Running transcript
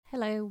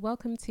Hello,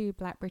 welcome to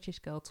Black British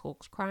Girl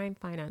Talks Crime,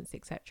 Finance,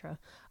 etc.,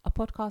 a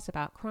podcast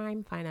about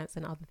crime, finance,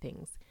 and other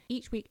things.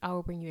 Each week, I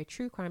will bring you a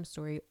true crime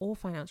story or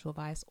financial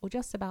advice or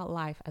just about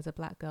life as a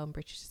black girl in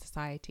British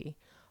society.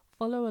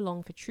 Follow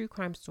along for true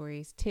crime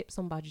stories, tips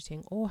on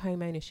budgeting or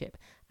home ownership,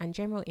 and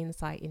general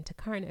insight into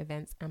current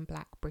events and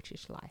black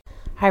British life.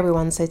 Hi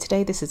everyone, so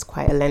today this is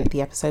quite a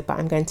lengthy episode, but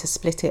I'm going to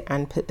split it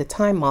and put the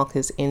time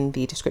markers in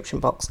the description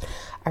box.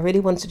 I really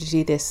wanted to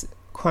do this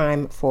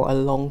crime for a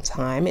long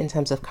time in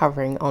terms of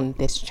covering on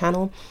this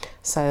channel,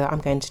 so I'm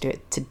going to do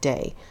it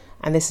today.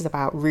 And this is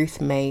about Ruth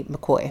Mae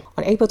McCoy.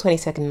 On April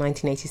 22nd,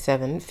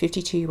 1987,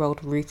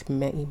 52-year-old Ruth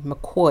Mae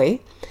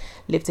McCoy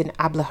lived in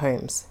Abler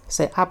Homes.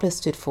 So Abler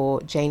stood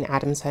for Jane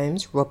Addams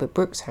Homes, Robert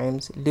Brooks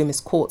Homes, Loomis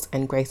Courts,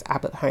 and Grace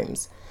Abbott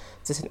Homes.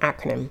 So it's an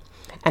acronym.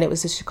 And it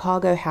was the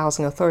Chicago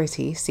Housing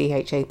Authority,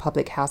 CHA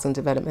public housing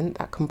development,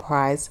 that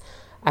comprised,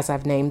 as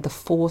I've named, the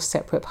 4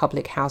 separate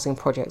public housing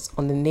projects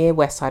on the near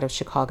west side of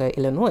Chicago,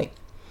 Illinois.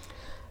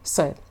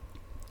 So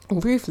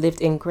Ruth lived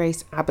in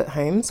Grace Abbott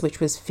Homes, which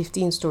was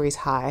 15 stories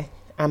high,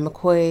 and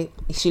McCoy,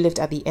 she lived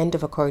at the end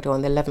of a corridor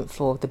on the 11th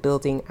floor of the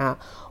building at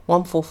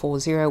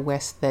 1440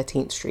 West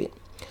 13th Street.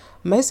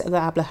 Most of the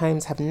Abler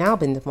homes have now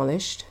been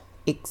demolished,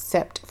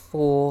 except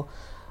for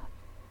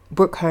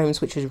Brook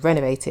Homes, which was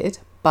renovated,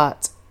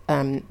 but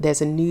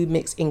there's a new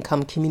mixed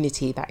income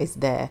community that is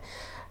there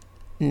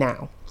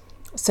now.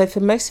 So for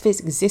most of its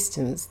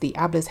existence, the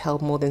Ablers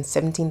held more than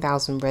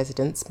 17,000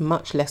 residents,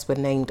 much less were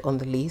named on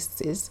the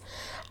leases,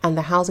 and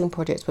the housing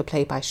projects were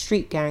plagued by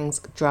street gangs,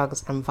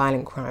 drugs, and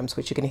violent crimes,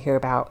 which you're going to hear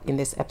about in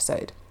this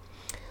episode.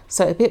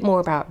 So a bit more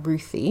about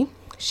Ruthie.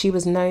 She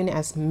was known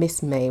as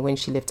Miss May when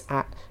she lived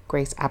at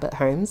Grace Abbott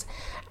Homes,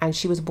 and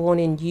she was born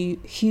in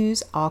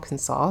Hughes,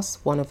 Arkansas,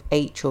 one of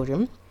 8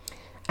 children,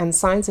 and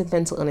signs of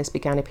mental illness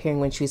began appearing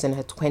when she was in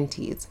her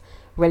 20s.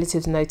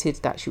 Relatives noted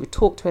that she would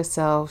talk to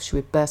herself, she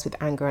would burst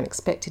with anger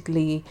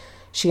unexpectedly.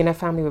 She and her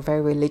family were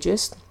very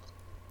religious,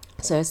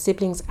 so her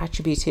siblings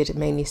attributed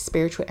mainly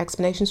spiritual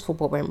explanations for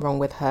what went wrong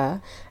with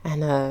her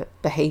and her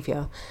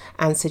behaviour,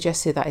 and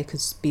suggested that it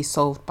could be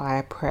solved by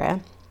a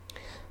prayer.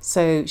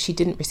 So she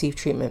didn't receive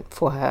treatment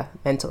for her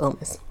mental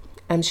illness.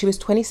 She was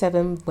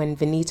 27 when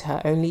Venita,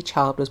 her only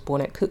child, was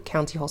born at Cook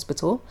County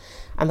Hospital,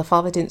 and the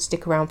father didn't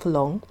stick around for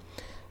long.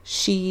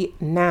 She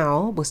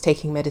now was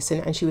taking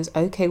medicine and she was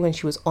okay when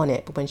she was on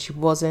it, but when she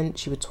wasn't,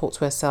 she would talk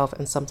to herself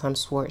and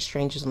sometimes swore at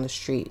strangers on the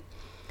street.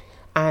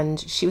 And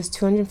she was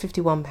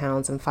 251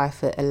 pounds and 5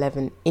 foot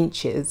 11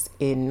 inches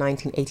in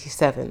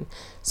 1987.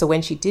 So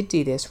when she did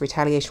do this,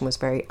 retaliation was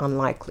very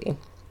unlikely.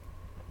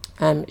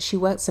 She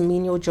worked some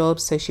menial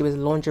jobs, so she was a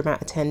laundromat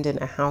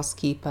attendant, a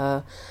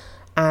housekeeper,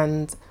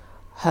 and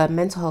her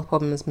mental health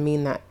problems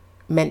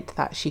meant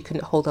that she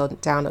couldn't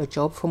hold down a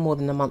job for more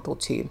than a month or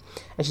 2,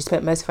 and she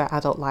spent most of her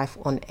adult life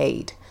on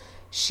aid.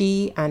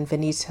 She and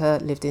Venita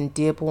lived in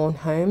Dearborn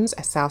Homes,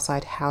 a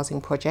Southside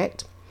housing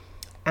project,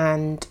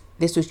 and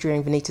this was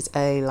during Venita's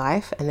early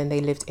life, and then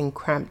they lived in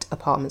cramped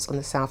apartments on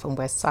the south and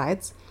west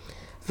sides.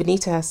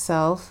 Venita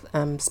herself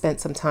spent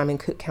some time in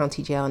Cook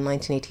County Jail in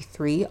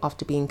 1983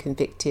 after being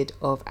convicted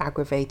of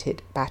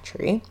aggravated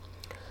battery,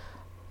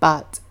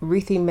 but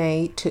Ruthie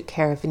Mae took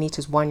care of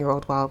Venita's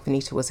 1-year-old while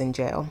Venita was in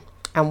jail.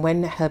 And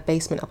when her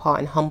basement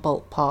apartment in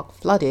Humboldt Park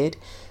flooded,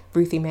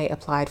 Ruthie Mae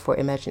applied for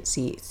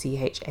emergency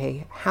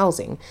CHA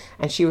housing,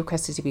 and she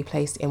requested to be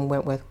placed in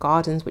Wentworth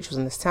Gardens, which was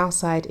on the south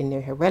side and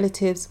near her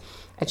relatives,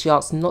 and she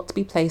asked not to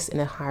be placed in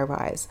a high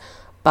rise.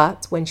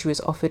 But when she was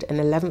offered an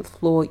 11th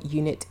floor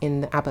unit in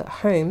the Abbott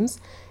Homes,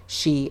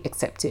 she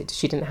accepted.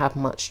 She didn't have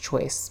much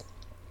choice.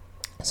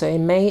 So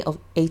in May of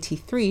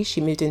 83, she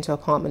moved into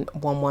apartment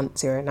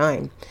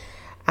 1109,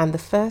 and the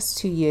first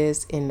 2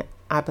 years in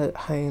Abbott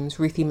Homes,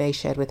 Ruthie Mae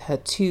shared with her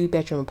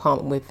 2-bedroom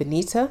apartment with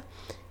Venita,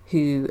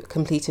 who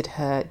completed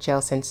her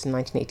jail sentence in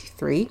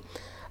 1983.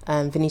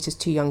 Venita's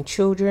 2 young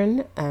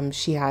children,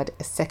 she had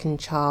a second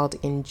child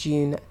in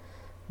June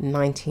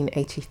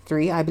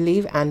 1983, I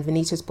believe, and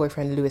Venita's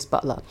boyfriend, Lewis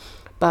Butler.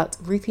 But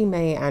Ruthie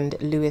Mae and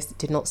Lewis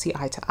did not see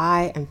eye to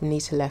eye, and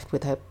Venita left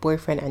with her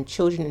boyfriend and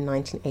children in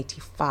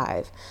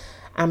 1985.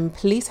 And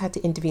police had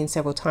to intervene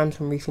several times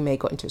when Ruthie Mae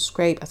got into a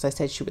scrape. As I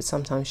said, she would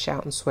sometimes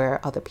shout and swear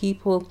at other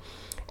people.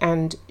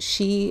 And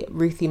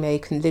Ruthie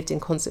Mae, lived in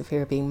constant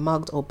fear of being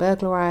mugged or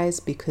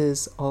burglarized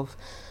because of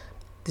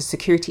the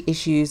security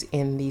issues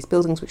in these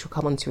buildings, which we'll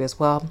come on to as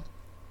well.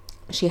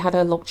 She had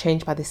her lock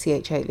changed by the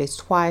CHA at least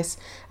twice,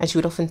 and she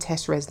would often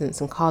test residents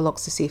and car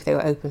locks to see if they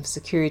were open for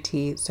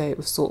security. So it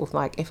was sort of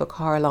like if a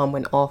car alarm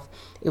went off,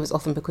 it was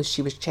often because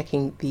she was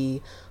checking the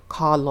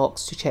car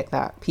locks to check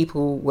that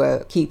people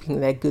were keeping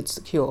their goods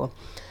secure.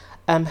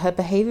 Her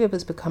behavior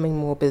was becoming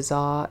more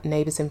bizarre.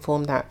 Neighbors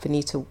informed that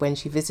Venita, when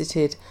she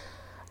visited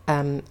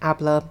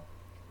Abler,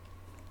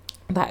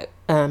 that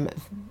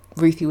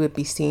Ruthie would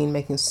be seen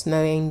making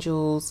snow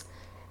angels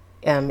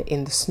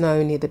in the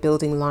snow near the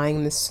building, lying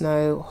in the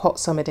snow. Hot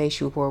summer days,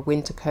 she wore a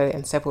winter coat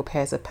and several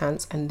pairs of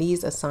pants, and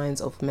these are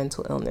signs of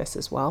mental illness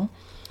as well.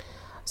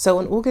 So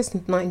on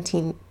August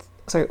 19th,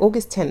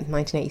 August 10th,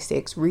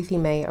 1986, Ruthie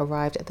Mae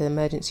arrived at the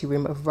emergency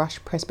room of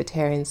Rush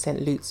Presbyterian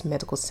St. Luke's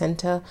Medical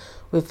Center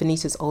with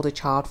Venita's older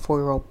child,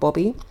 4-year-old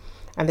Bobby.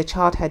 And the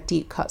child had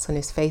deep cuts on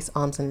his face,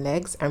 arms and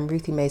legs. And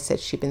Ruthie Mae said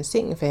she'd been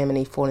sitting for him and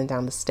he'd fallen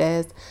down the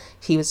stairs.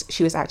 She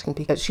was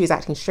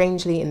acting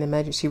strangely in the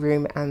emergency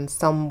room, and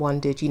some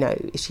wondered,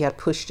 if she had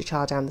pushed the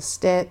child down the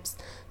steps.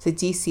 So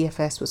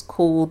DCFS was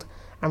called,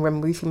 and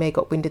when Ruthie Mae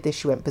got wind of this,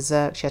 she went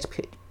berserk. She had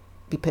to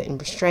be put in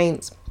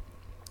restraints.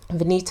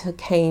 Venita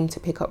came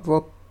to pick up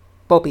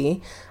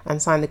Bobby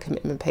and sign the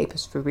commitment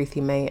papers for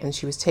Ruthie Mae, and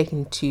she was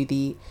taken to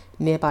the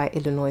nearby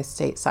Illinois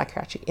State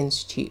Psychiatric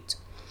Institute,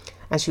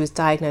 and she was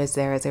diagnosed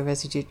there as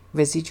a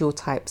residual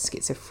type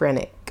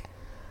schizophrenic.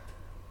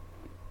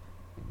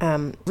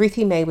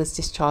 Ruthie Mae was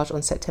discharged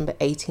on September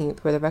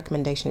 18th with a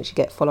recommendation that she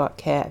get follow-up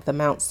care at the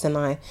Mount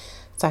Sinai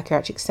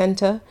Psychiatric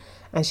Center,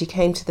 and she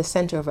came to the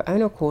center of her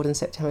own accord on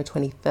September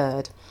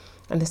 23rd,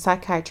 and the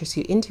psychiatrist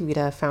who interviewed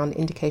her found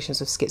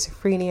indications of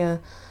schizophrenia,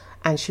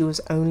 and she was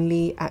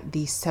only at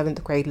the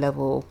 7th grade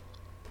level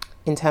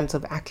in terms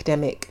of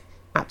academic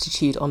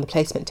aptitude on the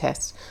placement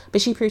test.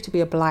 But she proved to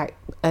be a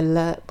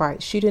alert,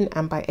 bright student,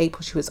 and by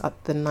April she was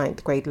at the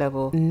 9th grade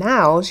level.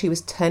 Now she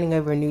was turning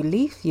over a new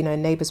leaf.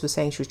 Neighbors were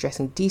saying she was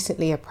dressing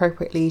decently,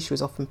 appropriately, she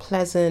was often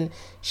pleasant,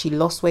 she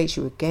lost weight,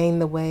 she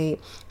regained the weight,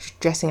 she was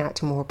dressing,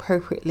 acting more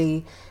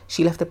appropriately.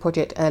 She left the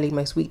project early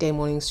most weekday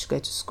mornings to go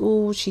to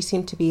school. She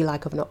seemed to be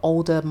like of an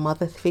older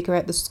mother figure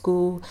at the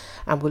school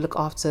and would look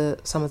after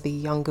some of the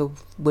younger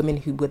women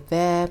who were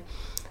there.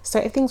 So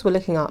things were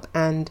looking up,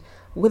 and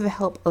with the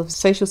help of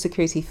Social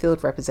Security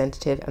field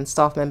representative and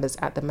staff members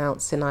at the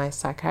Mount Sinai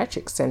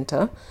Psychiatric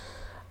Center,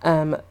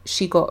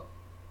 she got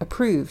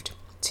approved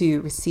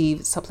to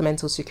receive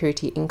Supplemental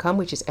Security Income,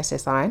 which is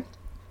SSI,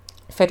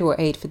 federal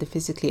aid for the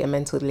physically and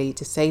mentally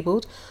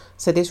disabled.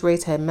 So this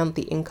raised her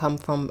monthly income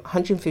from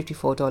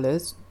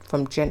 $154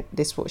 from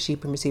this what she'd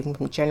been receiving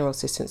from general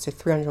assistance to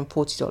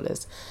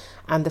 $340.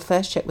 And the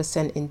first check was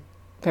sent in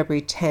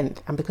February 10th,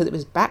 and because it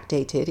was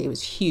backdated, it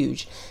was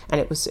huge, and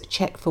it was a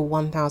check for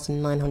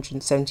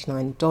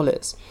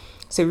 $1,979.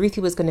 So Ruthie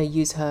was going to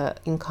use her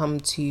income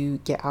to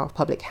get out of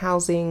public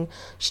housing.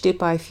 She did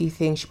buy a few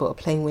things. She bought a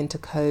plain winter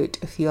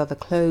coat, a few other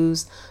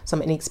clothes,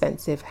 some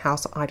inexpensive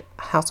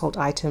household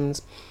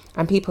items,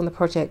 and people in the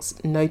projects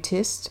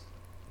noticed.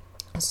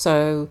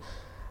 So,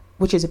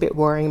 which is a bit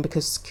worrying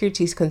because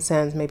security's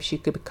concerns maybe she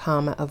could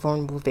become a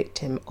vulnerable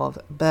victim of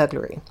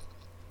burglary.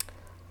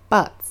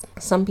 But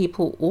some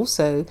people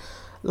also,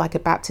 like a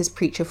Baptist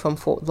preacher from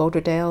Fort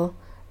Lauderdale,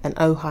 an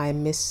Ohio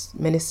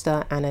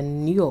minister, and a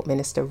New York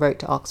minister, wrote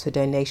to ask for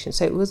donations.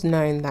 So it was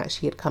known that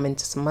she had come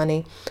into some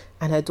money,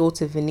 and her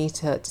daughter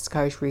Venita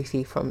discouraged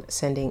Ruthie from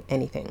sending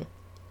anything.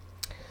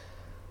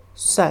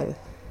 So,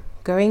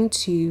 going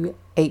to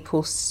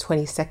April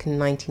 22nd,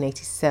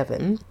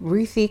 1987,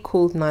 Ruthie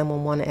called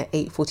 911 at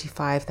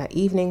 8:45 that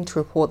evening to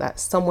report that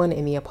someone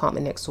in the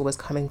apartment next door was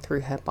coming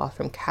through her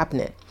bathroom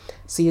cabinet.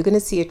 So you're going to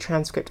see a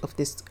transcript of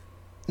this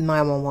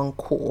 911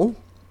 call.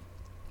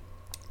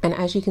 And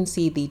as you can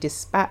see, the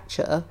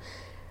dispatcher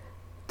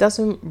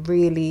doesn't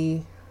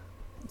really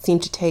seem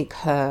to take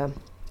her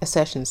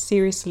assertions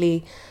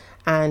seriously.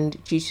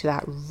 And due to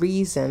that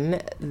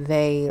reason,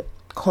 they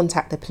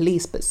contact the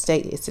police but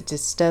state it's a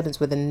disturbance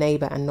with a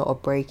neighbor and not a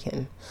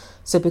break-in.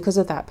 So because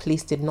of that,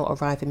 police did not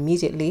arrive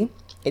immediately.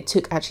 It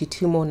took actually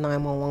 2 more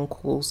 911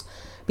 calls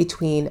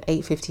between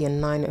 8:50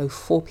 and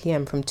 9:04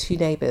 p.m. from 2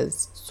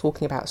 neighbors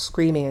talking about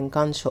screaming and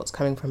gunshots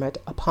coming from her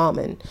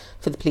apartment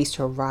for the police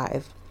to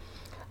arrive.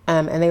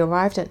 And they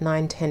arrived at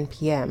 9:10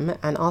 p.m.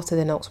 and after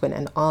the knocks went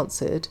and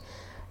answered,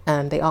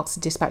 they asked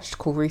the dispatcher to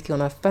call Ruthie on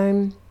her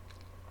phone,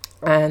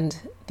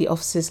 and the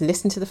officers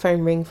listened to the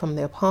phone ring from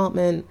the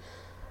apartment.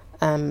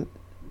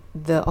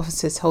 The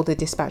officers told the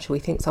dispatcher, "We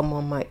think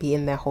someone might be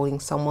in there holding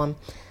someone,"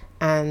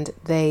 and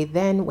they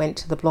then went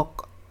to the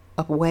block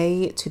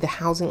away to the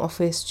housing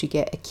office to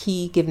get a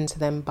key given to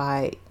them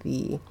by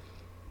a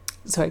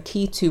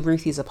key to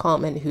Ruthie's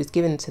apartment, who was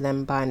given to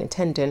them by an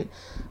attendant,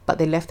 but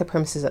they left the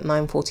premises at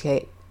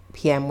 9:48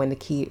 p.m. when the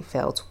key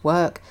failed to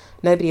work.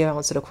 Nobody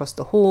answered across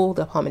the hall.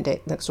 The apartment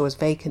next door was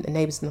vacant. The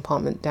neighbors in the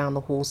apartment down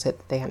the hall said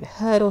that they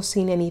hadn't heard or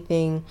seen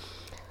anything.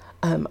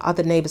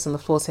 Other neighbors on the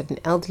floor said an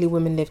elderly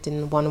woman lived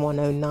in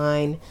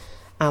 1109,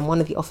 and one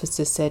of the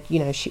officers said,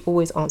 she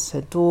always answers her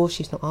door,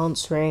 she's not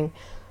answering,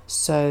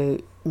 so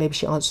maybe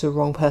she answered the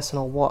wrong person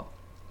or what.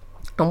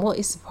 And what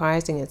is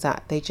surprising is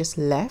that they just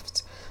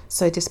left.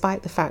 So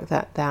despite the fact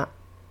that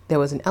there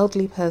was an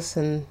elderly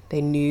person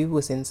they knew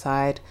was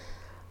inside,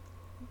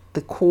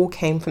 the call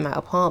came from that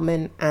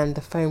apartment and the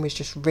phone was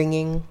just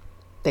ringing,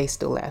 they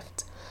still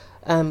left.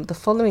 The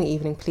following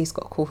evening, police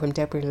got a call from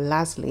Deborah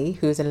Lasley,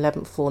 who is an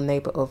 11th floor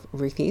neighbour of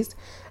Ruthie's,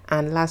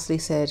 and Lasley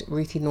said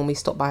Ruthie normally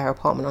stopped by her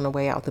apartment on her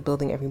way out of the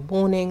building every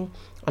morning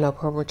and her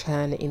upon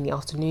return in the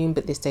afternoon,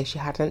 but this day she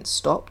hadn't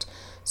stopped.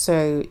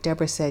 So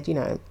Deborah said,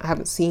 I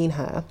haven't seen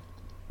her,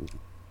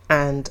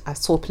 and I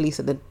saw police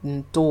at the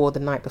door the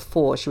night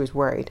before. She was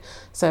worried.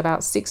 So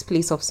about 6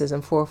 police officers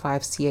and 4 or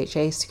 5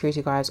 CHA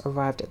security guards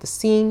arrived at the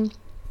scene.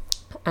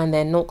 And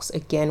their knocks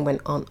again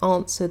went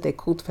unanswered. They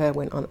called for her,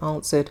 went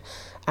unanswered.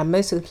 And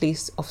most of the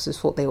police officers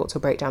thought they ought to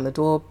break down the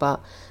door,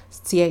 but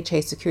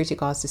CHA security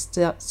guards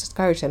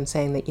discouraged them,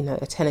 saying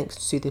that, a tenant could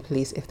sue the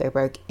police if they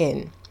broke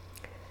in.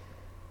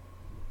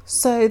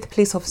 So the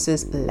police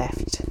officers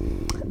left.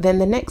 Then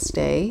the next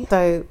day,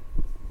 so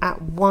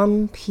at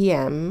 1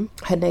 p.m,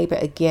 her neighbour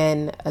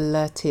again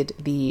alerted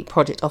the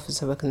project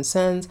officer of her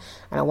concerns,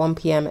 and at 1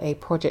 p.m, a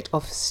project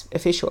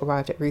official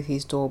arrived at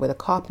Ruthie's door with a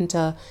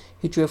carpenter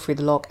who drilled through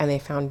the lock, and they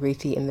found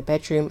Ruthie in the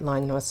bedroom,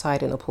 lying on her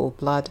side in a pool of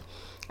blood,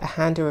 a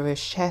hand over her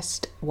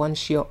chest, one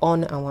shear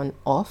on and one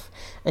off,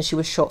 and she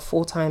was shot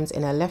 4 times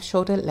in her left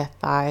shoulder, left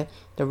thigh,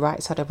 the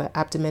right side of her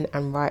abdomen,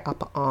 and right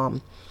upper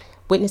arm.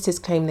 Witnesses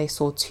claim they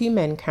saw 2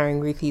 men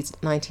carrying Ruthie's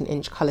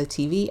 19-inch colour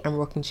TV and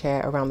rocking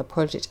chair around the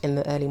project in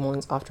the early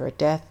mornings after her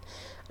death,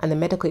 and the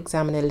medical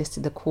examiner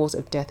listed the cause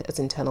of death as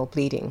internal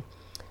bleeding.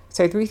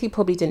 So Ruthie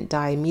probably didn't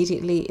die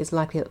immediately. It's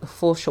likely that the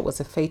 4th shot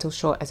was a fatal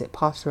shot, as it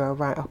passed through her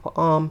right upper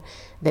arm,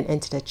 then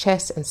entered her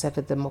chest and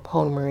severed the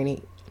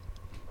pulmonary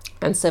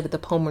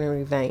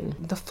vein.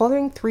 The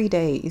following 3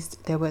 days,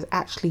 there was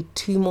actually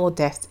 2 more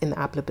deaths in the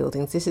Abler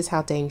buildings. This is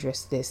how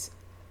dangerous this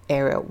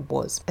area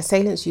was.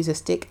 Assailants used a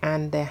stick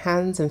and their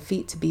hands and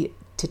feet to beat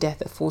to death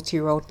a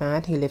 40-year-old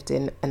man who lived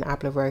in an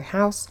Abler Row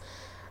house.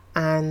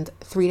 And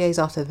 3 days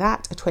after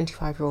that, a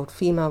 25-year-old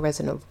female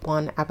resident of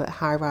 1 Abbott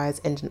high-rise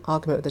ended an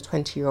argument with a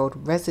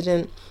 20-year-old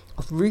resident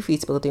of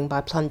Ruthie's building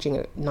by plunging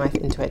a knife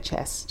into her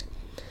chest.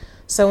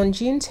 So on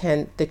June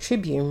 10th, the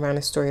Tribune ran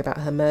a story about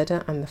her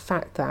murder and the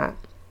fact that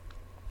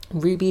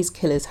Ruby's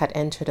killers had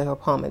entered her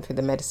apartment through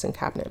the medicine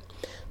cabinet.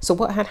 So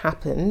what had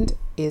happened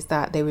is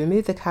that they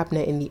removed the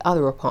cabinet in the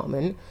other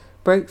apartment,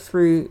 broke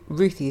through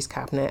Ruthie's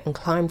cabinet and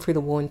climbed through the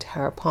wall into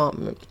her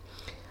apartment.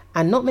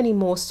 And not many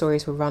more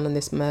stories were run on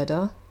this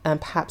murder, and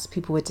perhaps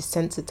people were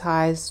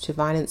desensitized to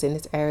violence in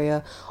this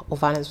area, or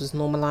violence was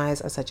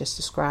normalized, as I just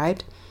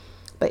described.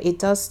 But it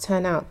does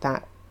turn out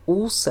that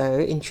also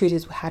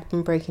intruders had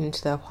been breaking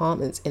into the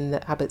apartments in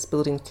the Abbott's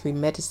building through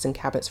medicine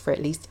cabinets for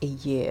at least a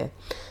year.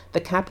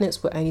 The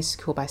cabinets were only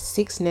secured by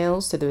 6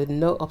 nails, so there was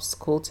no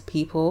obstacle to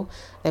people.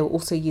 They were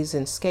also used as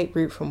an escape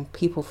route from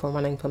people from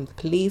running from the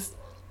police.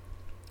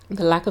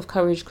 The lack of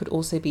coverage could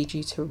also be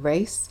due to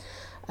race.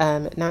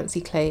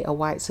 Nancy Clay, a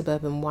white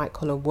suburban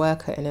white-collar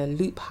worker in a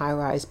Loop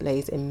high-rise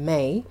blaze in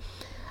May,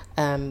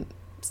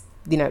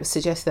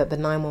 suggested that the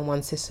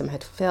 911 system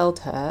had failed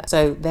her,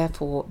 so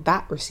therefore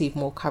that received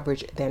more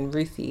coverage than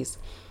Ruthie's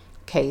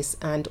case.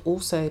 And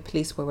also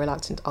police were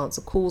reluctant to answer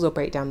calls or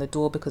break down the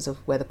door because of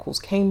where the calls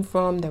came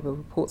from. There were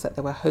reports that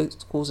there were hoax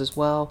calls as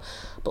well,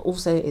 but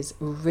also is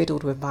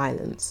riddled with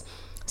violence.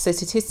 So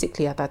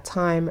statistically at that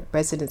time,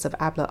 residents of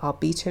Abler are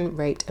beaten,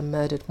 raped and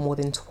murdered more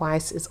than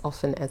twice as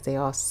often as they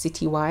are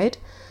citywide.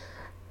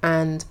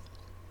 And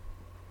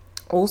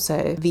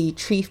also the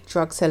chief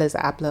drug sellers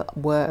at Abler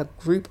were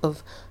a group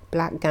of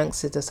black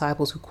gangster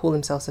disciples who call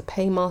themselves the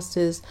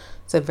Paymasters,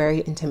 so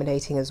very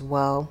intimidating as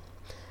well.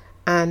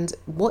 And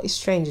what is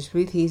strange is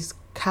Ruthie's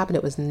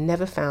cabinet was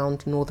never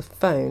found, nor the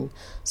phone.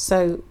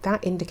 So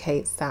that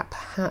indicates that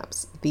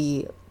perhaps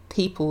the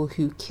people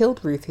who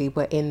killed Ruthie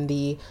were in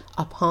the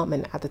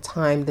apartment at the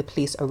time the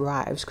police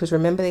arrived, because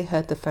remember they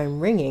heard the phone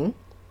ringing,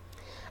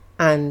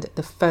 and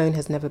the phone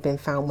has never been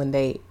found when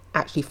they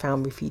actually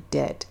found Ruthie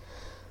dead,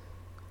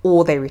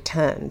 or they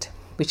returned,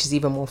 which is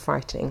even more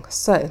frightening.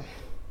 So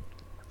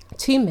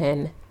 2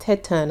 men,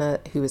 Ted Turner,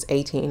 who was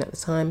 18 at the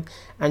time,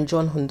 and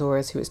John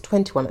Honduras, who was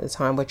 21 at the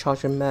time, were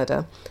charged with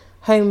murder,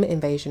 home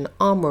invasion,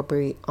 armed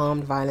robbery,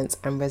 armed violence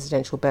and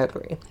residential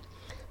burglary.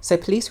 So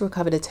police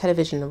recovered a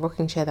television and a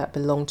rocking chair that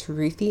belonged to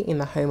Ruthie in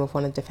the home of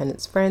one of the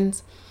defendant's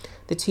friends.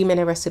 The 2 men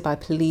arrested by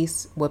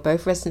police were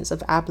both residents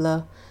of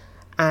Abler,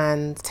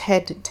 and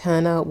Ted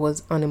Turner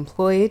was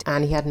unemployed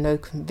and he had no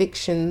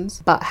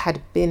convictions, but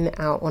had been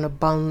out on a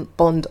bond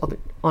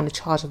on a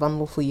charge of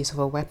unlawful use of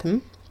a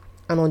weapon.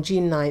 And on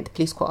June 9th,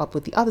 police caught up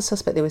with the other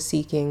suspect they were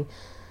seeking.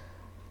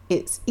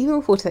 It's either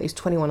reported that he was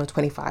 21 or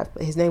 25,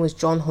 but his name was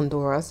John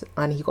Honduras,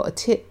 and they got a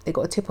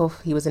tip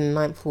off he was in the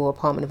 9th floor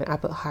apartment of an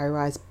Abbott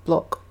high-rise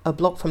block, a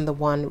block from the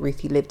one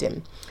Ruthie lived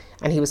in,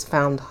 and he was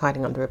found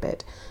hiding under a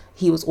bed.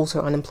 He was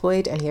also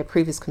unemployed, and he had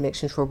previous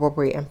convictions for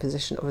robbery and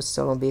possession of a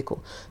stolen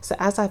vehicle. So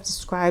as I've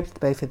described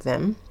both of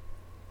them,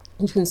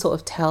 you can sort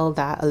of tell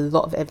that a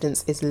lot of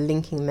evidence is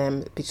linking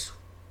them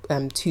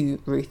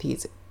to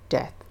Ruthie's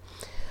death.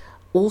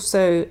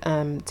 Also,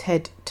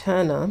 Ted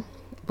Turner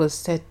was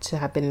said to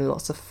have been in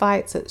lots of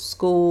fights at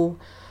school,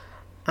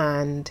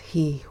 and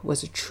he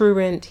was a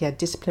truant. He had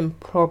discipline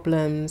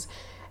problems,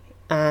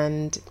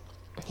 and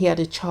he had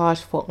a charge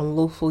for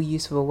unlawful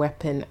use of a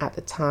weapon at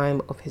the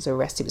time of his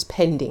arrest. It was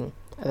pending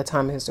at the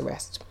time of his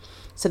arrest.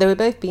 So they were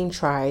both being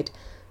tried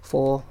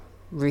for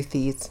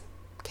Ruthie's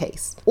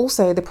case.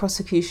 Also, the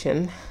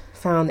prosecution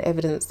found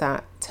evidence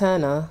that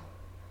Turner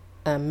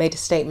made a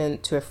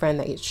statement to a friend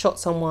that he had shot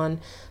someone,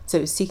 so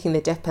it was seeking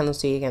the death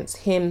penalty against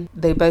him.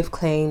 They both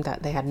claimed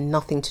that they had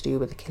nothing to do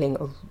with the killing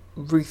of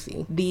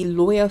Ruthie. The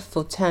lawyer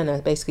for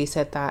Turner basically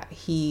said that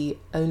he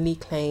only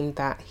claimed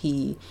that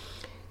he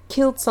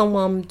killed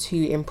someone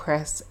to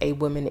impress a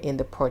woman in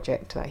the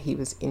project that he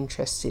was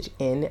interested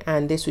in,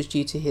 and this was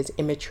due to his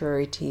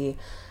immaturity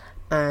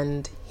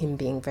and him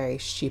being very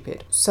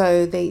stupid.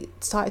 So they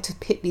started to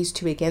pit these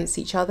two against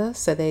each other.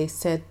 So they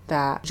said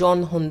that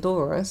John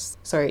Hondros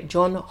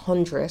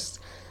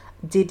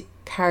did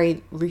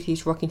carry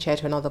Ruthie's rocking chair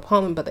to another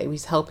apartment, but that he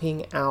was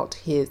helping out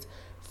his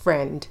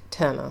friend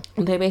Turner.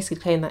 And they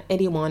basically claimed that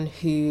anyone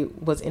who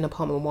was in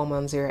apartment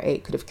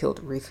 1108 could have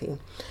killed Ruthie.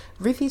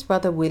 Ruthie's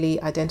brother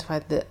Willie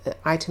identified the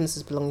items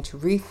as belonging to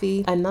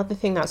Ruthie. Another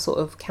thing that sort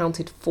of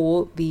counted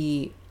for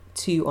the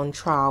two on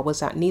trial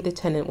was that neither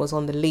tenant was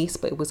on the lease,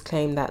 but it was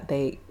claimed that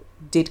they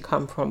did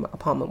come from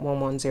apartment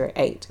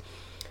 1108.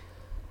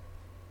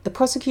 The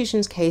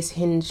prosecution's case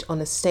hinged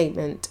on a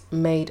statement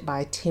made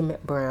by Tim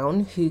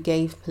Brown, who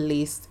gave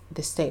police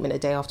this statement a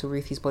day after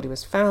Ruthie's body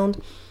was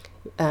found.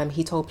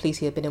 He told police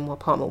he had been in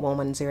apartment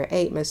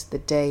 1108 most of the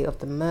day of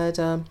the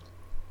murder,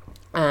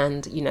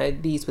 and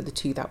these were the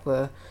two that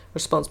were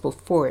responsible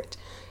for it.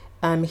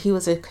 He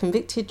was a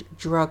convicted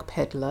drug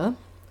peddler,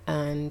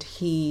 and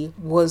he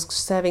was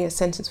serving a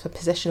sentence for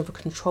possession of a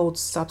controlled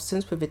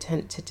substance with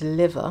intent to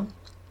deliver,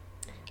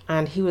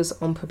 and he was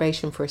on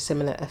probation for a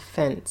similar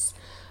offence.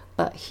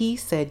 But he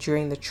said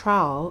during the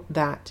trial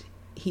that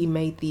he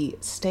made the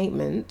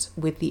statement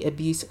with the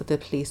abuse of the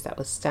police that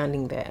was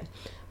standing there.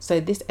 So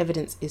this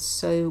evidence is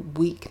so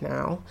weak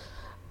now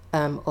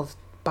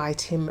by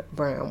Tim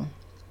Brown.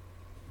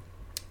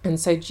 And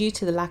so due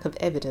to the lack of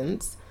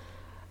evidence,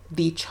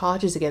 the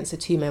charges against the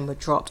two men were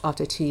dropped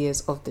after 2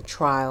 years of the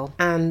trial.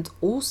 And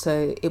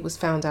also it was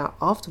found out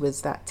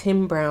afterwards that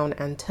Tim Brown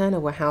and Turner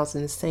were housed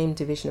in the same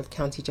division of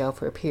county jail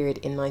for a period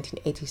in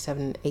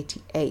 1987 and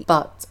 88,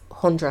 but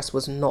Hondros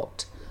was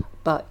not.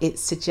 But it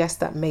suggests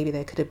that maybe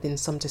there could have been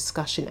some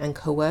discussion and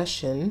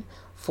coercion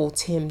for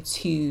Tim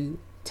to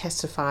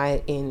testify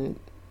in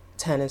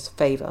Turner's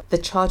favour. The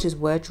charges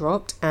were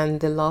dropped, and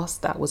the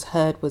last that was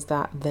heard was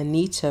that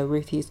Vanita,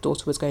 Ruthie's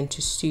daughter, was going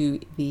to sue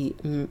the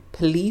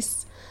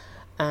police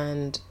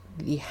and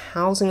the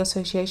housing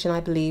association, I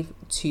believe,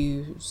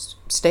 to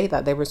state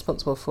that they were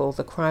responsible for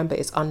the crime, but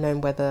it's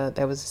unknown whether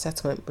there was a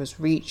settlement was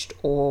reached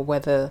or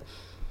whether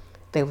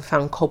they were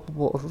found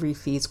culpable of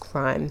Ruthie's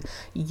crime.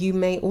 You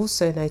may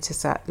also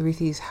notice that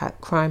Ruthie's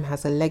crime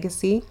has a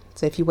legacy.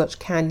 So if you watch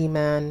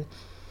Candyman,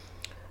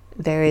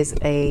 there is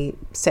a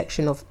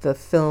section of the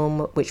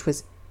film which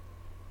was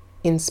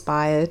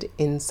inspired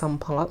in some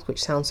parts,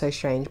 which sounds so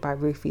strange, by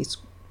Ruthie's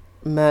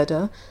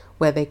murder,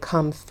 where they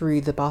come through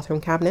the bathroom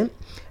cabinet.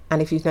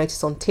 And if you've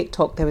noticed on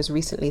TikTok, there was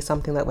recently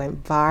something that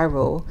went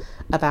viral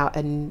about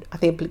a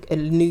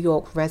New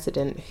York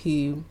resident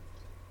who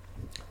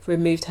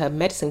removed her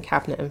medicine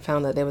cabinet and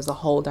found that there was a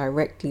hole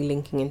directly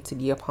linking into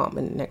the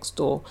apartment next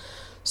door.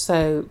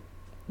 So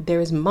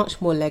there is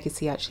much more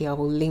legacy. Actually, I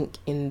will link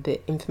in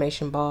the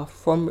information bar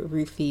from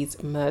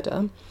Ruthie's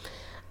murder.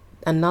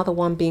 Another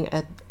one being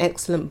an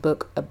excellent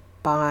book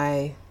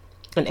about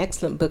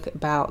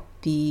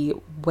the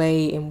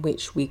way in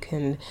which we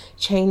can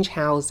change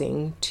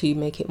housing to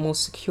make it more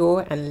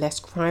secure and less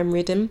crime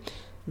ridden.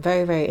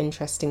 Very, very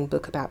interesting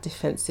book about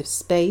defensive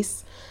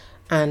space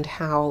and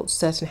how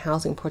certain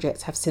housing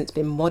projects have since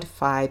been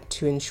modified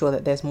to ensure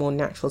that there's more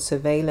natural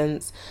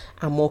surveillance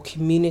and more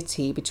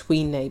community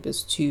between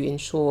neighbours to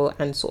ensure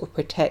and sort of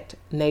protect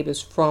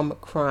neighbours from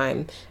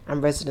crime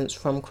and residents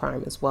from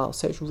crime as well.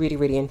 So it's really,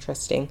 really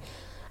interesting.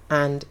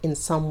 And in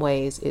some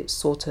ways, it's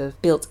sort of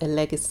built a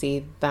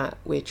legacy that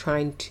we're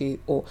trying to,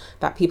 or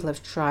that people have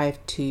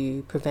strived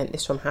to prevent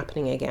this from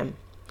happening again.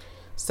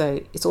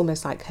 So it's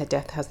almost like her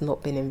death has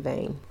not been in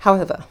vain.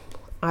 However,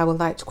 I would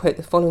like to quote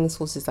the following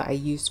sources that I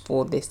used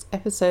for this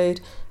episode.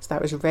 So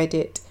that was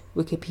Reddit,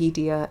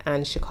 Wikipedia,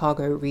 and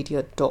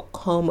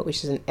ChicagoReader.com,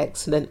 which is an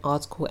excellent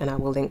article, and I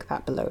will link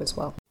that below as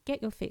well.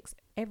 Get your fix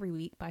every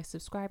week by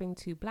subscribing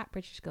to Black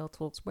British Girl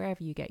Talks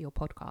wherever you get your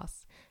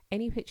podcasts.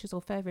 Any pictures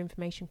or further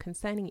information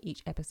concerning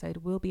each episode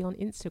will be on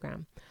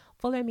Instagram.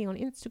 Follow me on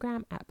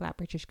Instagram at Black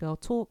British Girl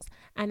Talks.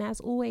 And as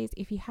always,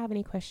 if you have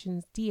any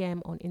questions,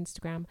 DM on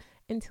Instagram.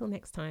 Until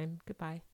next time, goodbye.